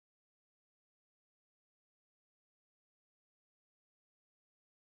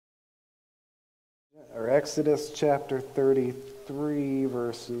Or Exodus chapter 33,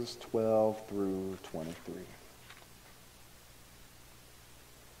 verses 12 through 23.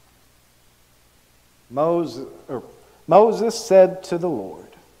 Moses said to the Lord,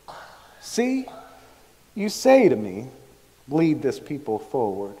 "See, you say to me, 'Lead this people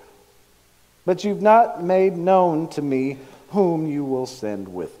forward.' But you've not made known to me whom you will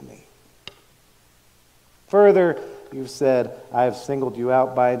send with me. Further, you've said, 'I have singled you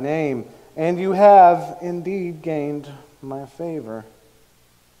out by name,' and you have indeed gained my favor.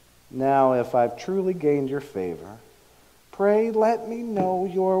 Now, if I've truly gained your favor, pray let me know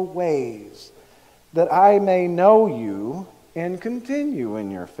your ways, that I may know you and continue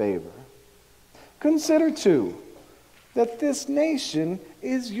in your favor. Consider, too, that this nation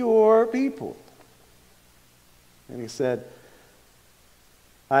is your people." And he said,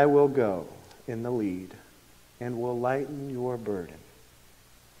 "I will go in the lead and will lighten your burden."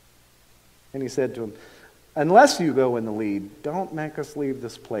 And he said to him, "Unless you go in the lead, don't make us leave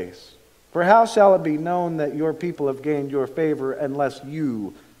this place. For how shall it be known that your people have gained your favor unless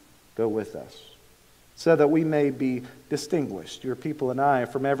you go with us, so that we may be distinguished, your people and I,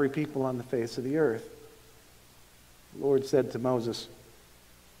 from every people on the face of the earth?" The Lord said to Moses,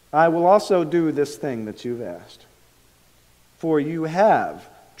 "I will also do this thing that you've asked, for you have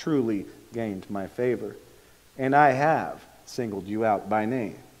truly gained my favor, and I have singled you out by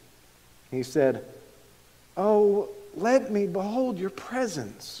name." He said, "Oh, let me behold your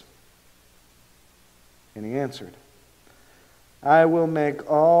presence." And he answered, "I will make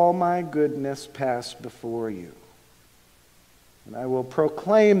all my goodness pass before you, and I will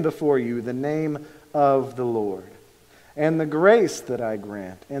proclaim before you the name of the Lord, and the grace that I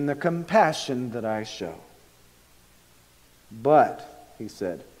grant, and the compassion that I show. But," he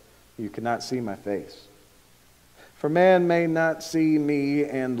said, "you cannot see my face, for man may not see me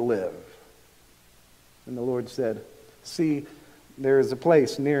and live." And the Lord said, "See, there is a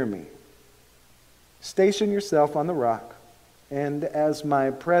place near me. Station yourself on the rock, and as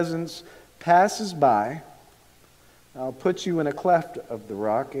my presence passes by, I'll put you in a cleft of the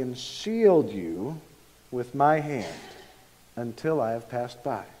rock and shield you with my hand until I have passed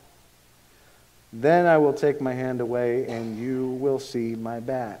by. Then I will take my hand away, and you will see my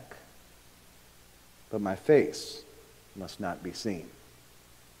back, but my face must not be seen."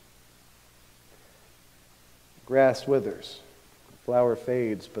 Grass withers, the flower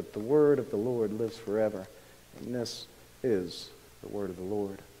fades, but the word of the Lord lives forever. And this is the word of the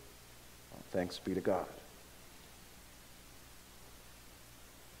Lord. Thanks be to God.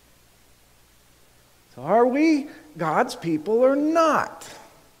 So are we God's people or not?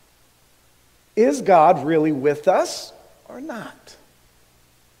 Is God really with us or not?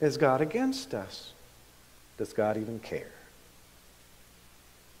 Is God against us? Does God even care?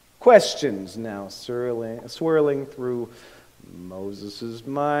 Questions now swirling through Moses'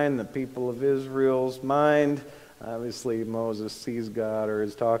 mind, the people of Israel's mind. Obviously, Moses sees God or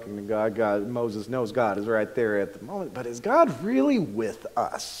is talking to God. Moses knows God is right there at the moment. But is God really with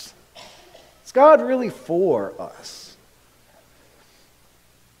us? Is God really for us?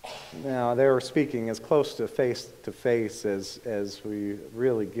 Now, they were speaking as close to face as we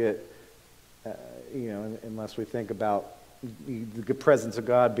really get, unless we think about the presence of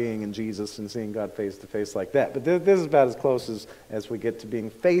God being in Jesus and seeing God face to face like that. But this is about as close as we get to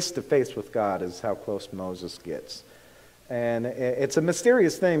being face to face with God, is how close Moses gets. And it's a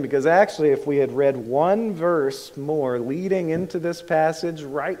mysterious thing, because actually if we had read one verse more leading into this passage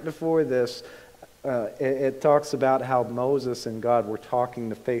right before this, it talks about how Moses and God were talking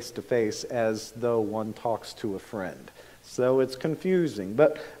to face as though one talks to a friend. So it's confusing.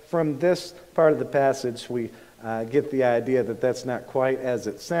 But from this part of the passage, we get the idea that that's not quite as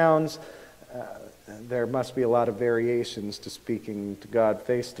it sounds. There must be a lot of variations to speaking to God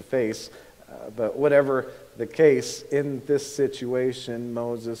face to face. But whatever the case, in this situation,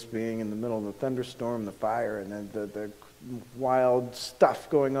 Moses being in the middle of the thunderstorm, the fire, and then the wild stuff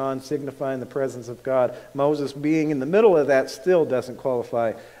going on, signifying the presence of God, Moses being in the middle of that still doesn't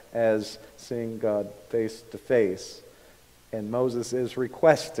qualify as seeing God face to face. And Moses is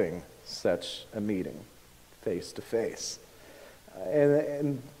requesting such a meeting, face to face. And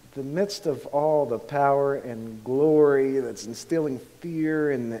in the midst of all the power and glory that's instilling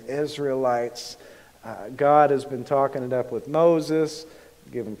fear in the Israelites, God has been talking it up with Moses,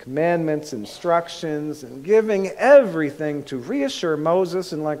 giving commandments, instructions, and giving everything to reassure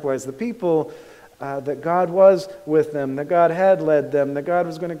Moses and likewise the people that God was with them, that God had led them, that God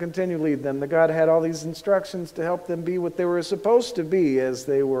was going to continue to lead them, that God had all these instructions to help them be what they were supposed to be, as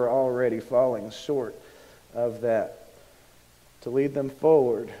they were already falling short of that, to lead them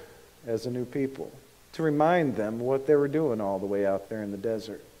forward as a new people, to remind them what they were doing all the way out there in the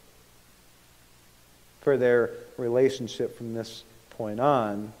desert. For their relationship from this point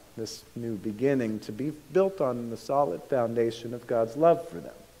on, this new beginning, to be built on the solid foundation of God's love for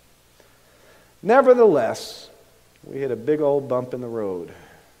them. Nevertheless, we hit a big old bump in the road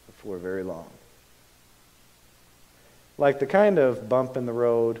before very long. Like the kind of bump in the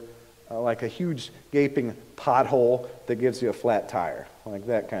road, like a huge gaping pothole that gives you a flat tire. Like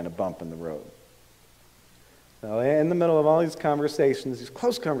that kind of bump in the road. Now, in the middle of all these conversations, these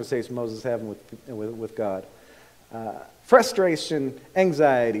close conversations Moses is having with God, frustration,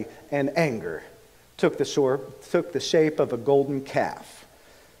 anxiety, and anger took the shape of a golden calf.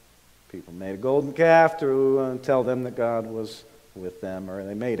 People made a golden calf to tell them that God was with them, or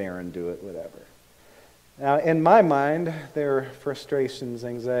they made Aaron do it, whatever. Now, in my mind, there are frustrations,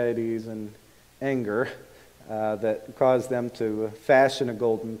 anxieties, and anger that caused them to fashion a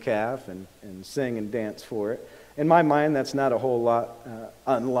golden calf and sing and dance for it. In my mind, that's not a whole lot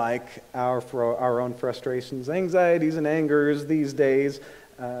unlike our own frustrations, anxieties, and angers these days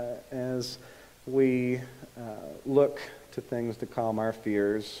as we look to things to calm our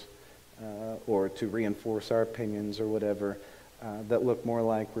fears or to reinforce our opinions or whatever that look more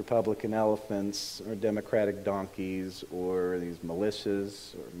like Republican elephants or Democratic donkeys or these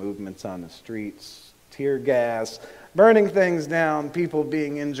militias or movements on the streets, tear gas, burning things down, people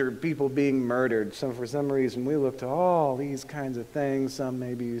being injured, people being murdered. So for some reason we look to all these kinds of things, some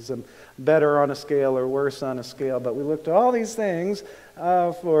maybe some better on a scale or worse on a scale, but we look to all these things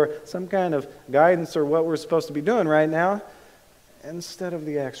for some kind of guidance or what we're supposed to be doing right now instead of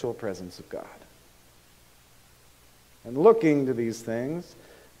the actual presence of God. And looking to these things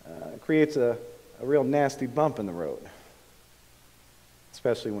creates a real nasty bump in the road,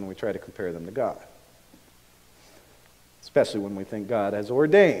 especially when we try to compare them to God. Especially when we think God has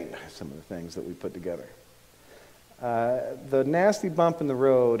ordained some of the things that we put together. The nasty bump in the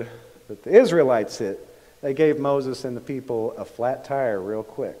road that the Israelites hit, they gave Moses and the people a flat tire real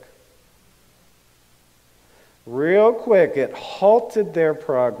quick. Real quick, it halted their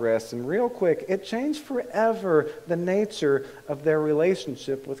progress, and real quick, it changed forever the nature of their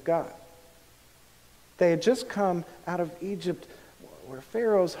relationship with God. They had just come out of Egypt where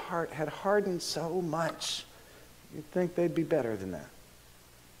Pharaoh's heart had hardened so much. You'd think they'd be better than that.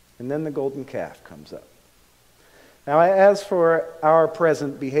 And then the golden calf comes up. Now, as for our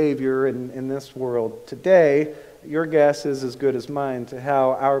present behavior in this world today, your guess is as good as mine to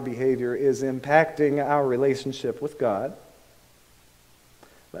how our behavior is impacting our relationship with God.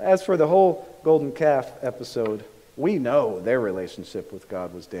 As for the whole golden calf episode, we know their relationship with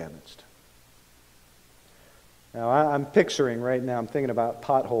God was damaged. Now, I'm picturing right now, I'm thinking about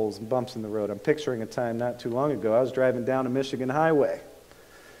potholes and bumps in the road. I'm picturing a time not too long ago. I was driving down a Michigan highway.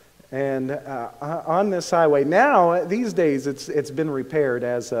 And on this highway, now, these days, it's been repaired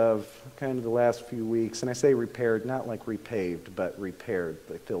as of kind of the last few weeks. And I say repaired, not like repaved, but repaired.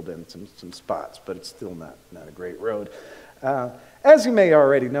 They filled in some spots, but it's still not a great road. As you may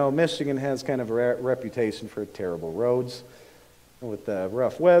already know, Michigan has kind of a reputation for terrible roads, with the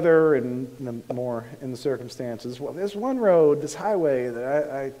rough weather and more in the circumstances. Well, there's one road, this highway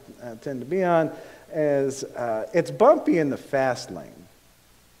that I tend to be on, it's bumpy in the fast lane.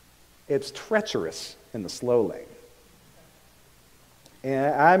 It's treacherous in the slow lane.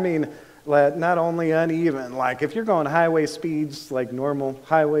 And I mean, not only uneven, like if you're going highway speeds, like normal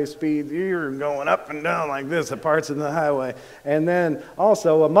highway speeds, you're going up and down like this at parts of the highway. And then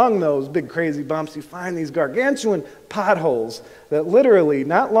also among those big crazy bumps, you find these gargantuan potholes that literally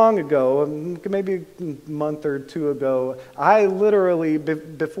not long ago, maybe a month or two ago, I literally,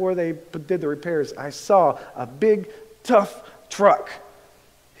 before they did the repairs, I saw a big tough truck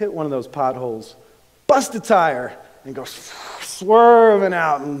hit one of those potholes, bust a tire, and go swerving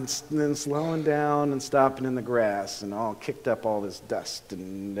out and then slowing down and stopping in the grass and all kicked up all this dust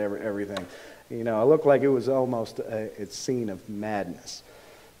and everything. You know, it looked like it was almost a scene of madness.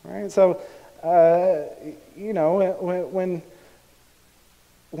 Right? So, you know,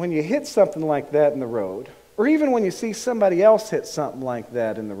 when you hit something like that in the road, or even when you see somebody else hit something like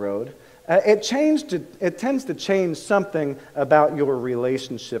that in the road, it tends to change something about your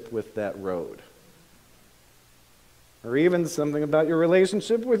relationship with that road. Or even something about your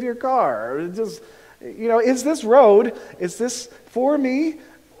relationship with your car. Or just, you know, is this road, is this for me,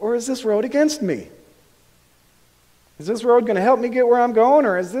 or is this road against me? Is this road going to help me get where I'm going,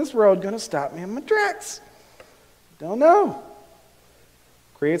 or is this road going to stop me in my tracks? Don't know.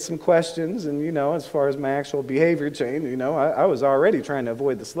 Create some questions, and, you know, as far as my actual behavior change, you know, I was already trying to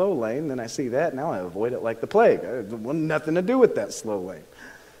avoid the slow lane, then I see that, now I avoid it like the plague. I want nothing to do with that slow lane.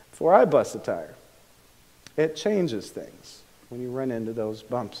 before I bust a tire. It changes things when you run into those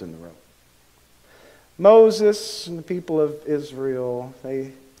bumps in the road. Moses and the people of Israel,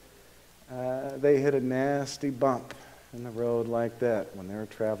 they hit a nasty bump in the road like that when they were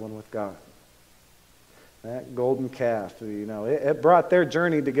traveling with God. That golden calf, it brought their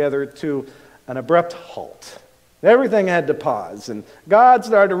journey together to an abrupt halt. Everything had to pause, and God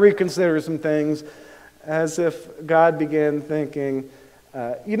started to reconsider some things, as if God began thinking,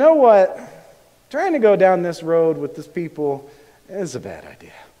 you know what? Trying to go down this road with this people is a bad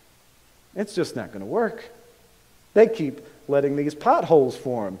idea. It's just not going to work. They keep letting these potholes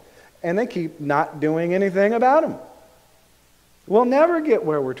form, and they keep not doing anything about them. We'll never get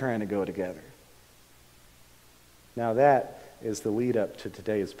where we're trying to go together. Now that is the lead up to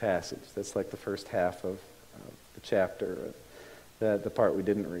today's passage. That's like the first half of the chapter, the part we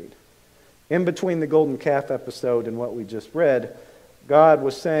didn't read. In between the golden calf episode and what we just read, God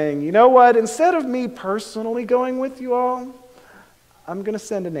was saying, you know what? Instead of me personally going with you all, I'm going to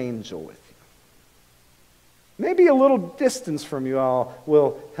send an angel with you. Maybe a little distance from you all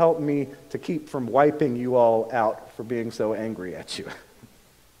will help me to keep from wiping you all out for being so angry at you.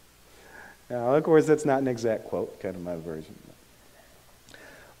 Now, of course, that's not an exact quote, kind of my version.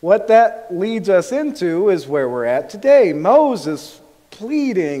 What that leads us into is where we're at today. Moses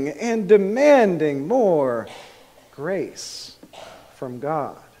pleading and demanding more grace from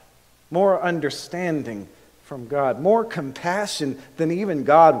God, more understanding from God, more compassion than even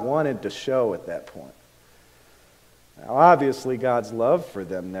God wanted to show at that point. Now, obviously, God's love for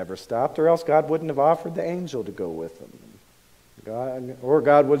them never stopped, or else God wouldn't have offered the angel to go with them.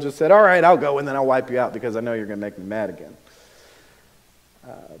 God would have just said, all right, I'll go, and then I'll wipe you out because I know you're going to make me mad again.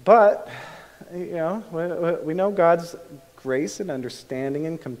 But we know God's grace and understanding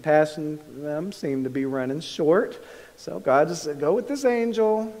and compassion for them seem to be running short. So God just said, go with this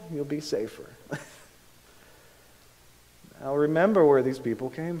angel, you'll be safer. Now remember where these people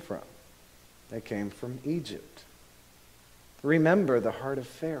came from. They came from Egypt. Remember the heart of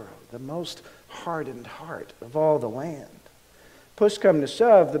Pharaoh, the most hardened heart of all the land. Push come to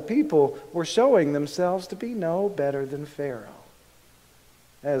shove, the people were showing themselves to be no better than Pharaoh,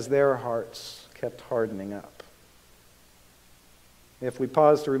 as their hearts kept hardening up. If we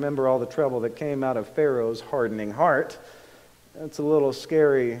pause to remember all the trouble that came out of Pharaoh's hardening heart, it's a little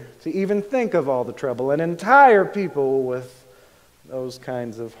scary to even think of all the trouble an entire people with those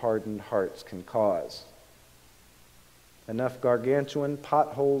kinds of hardened hearts can cause. Enough gargantuan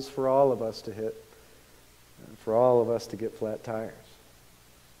potholes for all of us to hit, and for all of us to get flat tires.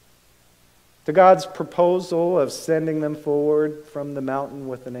 To God's proposal of sending them forward from the mountain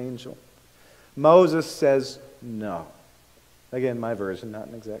with an angel, Moses says no. Again, my version, not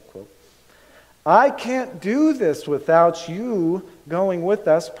an exact quote. I can't do this without you going with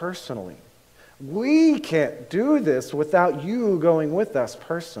us personally. We can't do this without you going with us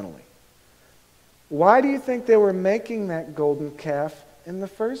personally. Why do you think they were making that golden calf in the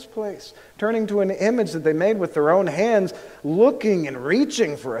first place? Turning to an image that they made with their own hands, looking and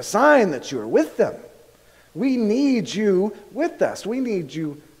reaching for a sign that you are with them. We need you with us. We need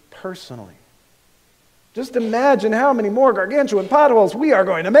you personally. Just imagine how many more gargantuan potholes we are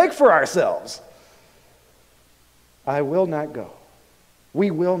going to make for ourselves. I will not go.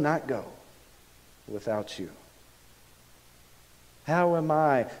 We will not go without you. How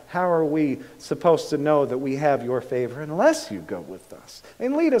are we supposed to know that we have your favor unless you go with us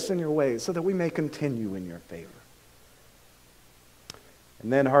and lead us in your ways so that we may continue in your favor?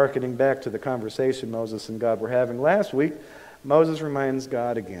 And then hearkening back to the conversation Moses and God were having last week, Moses reminds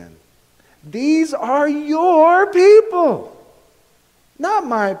God again, these are your people, not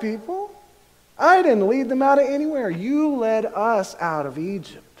my people. I didn't lead them out of anywhere. You led us out of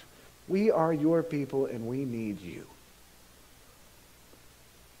Egypt. We are your people and we need you.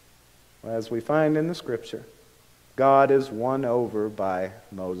 As we find in the scripture, God is won over by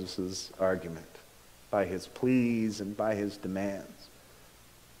Moses' argument, by his pleas and by his demands.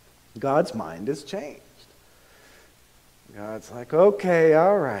 God's mind is changed. God's like, okay,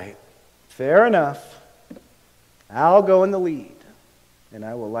 all right, fair enough. I'll go in the lead and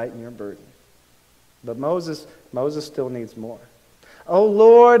I will lighten your burden. But Moses still needs more. Oh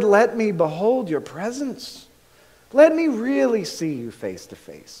Lord, let me behold your presence. Let me really see you face to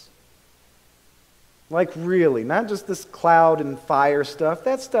face. Like really, not just this cloud and fire stuff.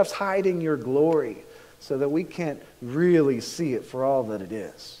 That stuff's hiding your glory so that we can't really see it for all that it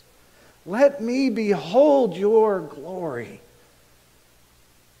is. Let me behold your glory.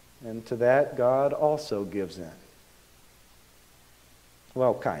 And to that, God also gives in.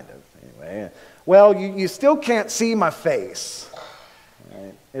 Well, kind of, anyway. Well, you still can't see my face.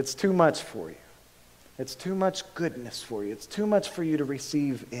 Right? It's too much for you. It's too much goodness for you. It's too much for you to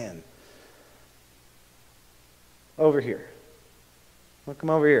receive in. Over here. Well, come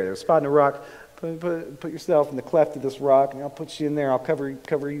over here. There's a spot in the rock. Put yourself in the cleft of this rock, and I'll put you in there. I'll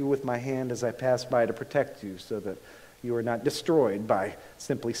cover you with my hand as I pass by to protect you so that you are not destroyed by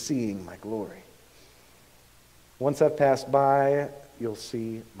simply seeing my glory. Once I've passed by, you'll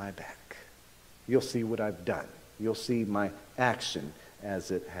see my back. You'll see what I've done. You'll see my action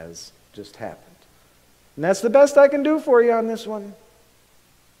as it has just happened. And that's the best I can do for you on this one.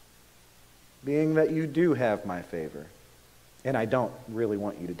 Being that you do have my favor, and I don't really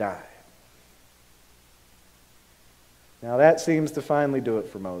want you to die. Now that seems to finally do it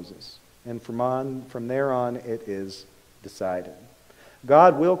for Moses. And from there on, it is decided.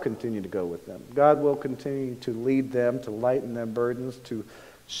 God will continue to go with them. God will continue to lead them, to lighten their burdens, to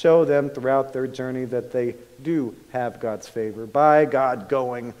show them throughout their journey that they do have God's favor by God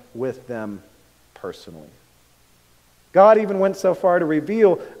going with them personally. God even went so far to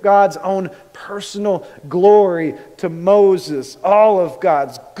reveal God's own personal glory to Moses. All of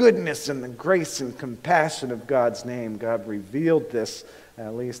God's goodness and the grace and compassion of God's name. God revealed this,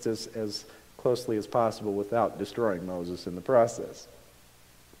 at least as closely as possible, without destroying Moses in the process.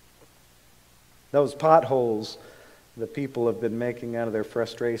 Those potholes the people have been making out of their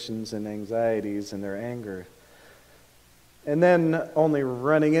frustrations and anxieties and their anger, and then only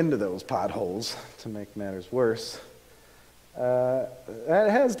running into those potholes to make matters worse, that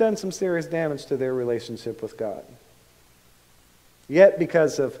has done some serious damage to their relationship with God. Yet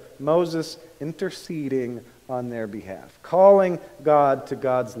because of Moses interceding on their behalf, calling God to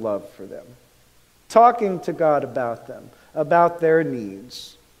God's love for them, talking to God about them, about their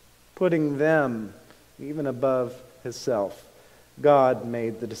needs, putting them even above himself, God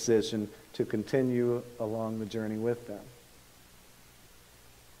made the decision to continue along the journey with them.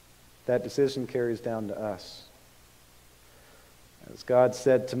 That decision carries down to us. As God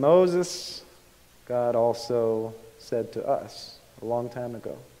said to Moses, God also said to us a long time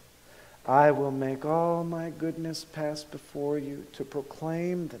ago, I will make all my goodness pass before you to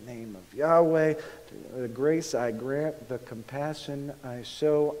proclaim the name of Yahweh, the grace I grant, the compassion I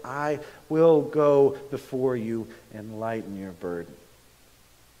show. I will go before you and lighten your burden.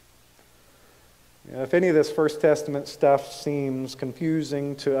 You know, if any of this First Testament stuff seems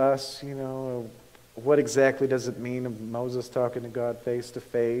confusing to us, what exactly does it mean of Moses talking to God face to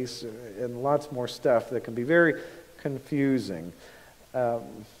face, and lots more stuff that can be very confusing.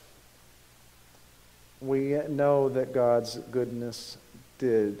 We know that God's goodness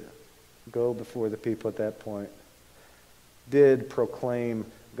did go before the people at that point, did proclaim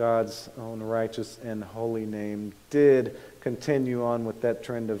God's own righteous and holy name, did continue on with that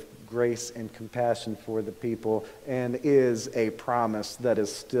trend of grace and compassion for the people, and is a promise that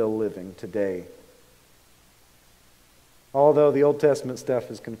is still living today. Although the Old Testament stuff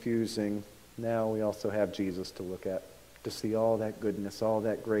is confusing, now we also have Jesus to look at, to see all that goodness, all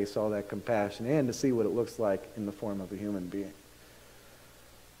that grace, all that compassion, and to see what it looks like in the form of a human being.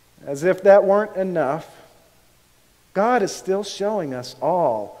 As if that weren't enough, God is still showing us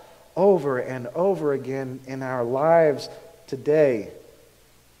all over and over again in our lives today,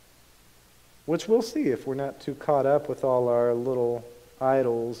 which we'll see if we're not too caught up with all our little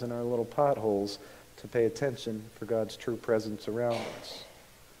idols and our little potholes to pay attention for God's true presence around us.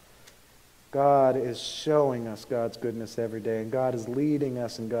 God is showing us God's goodness every day, and God is leading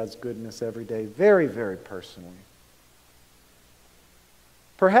us in God's goodness every day, very, very personally.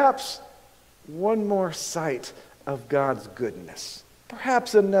 Perhaps one more sight of God's goodness,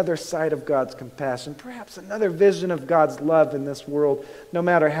 perhaps another sight of God's compassion, perhaps another vision of God's love in this world, no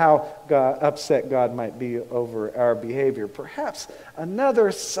matter how upset God might be over our behavior. Perhaps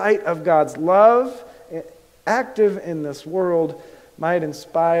another sight of God's love active in this world might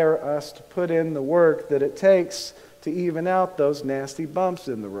inspire us to put in the work that it takes to even out those nasty bumps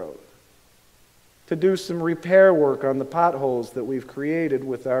in the road, to do some repair work on the potholes that we've created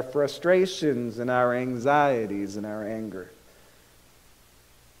with our frustrations and our anxieties and our anger.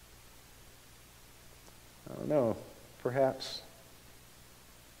 I don't know, perhaps.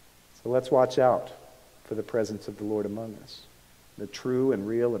 So let's watch out for the presence of the Lord among us, the true and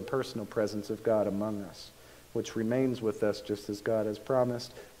real and personal presence of God among us, which remains with us just as God has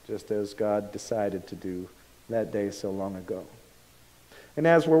promised, just as God decided to do that day so long ago. And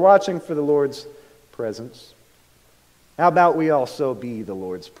as we're watching for the Lord's presence, how about we also be the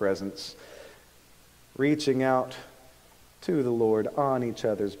Lord's presence, reaching out to the Lord on each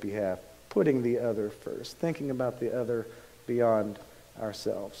other's behalf, putting the other first, thinking about the other beyond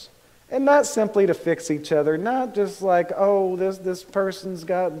ourselves. And not simply to fix each other, not just like, oh, this person's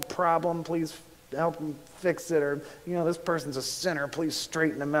got a problem, please help them fix it, or, this person's a sinner, please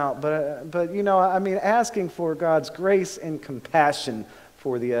straighten them out. But asking for God's grace and compassion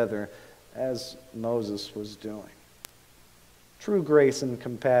for the other, as Moses was doing. True grace and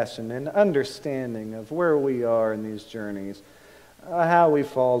compassion and understanding of where we are in these journeys, how we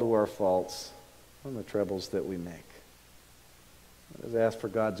fall to our faults, and the troubles that we make. Let us ask for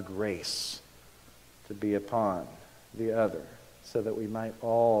God's grace to be upon the other so that we might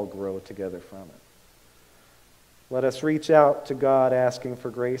all grow together from it. Let us reach out to God asking for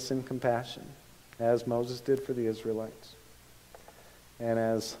grace and compassion, as Moses did for the Israelites. And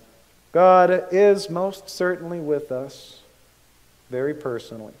as God is most certainly with us, very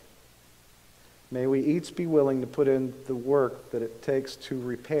personally, may we each be willing to put in the work that it takes to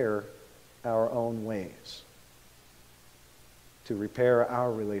repair our own ways, to repair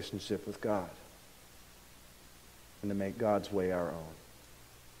our relationship with God, and to make God's way our own.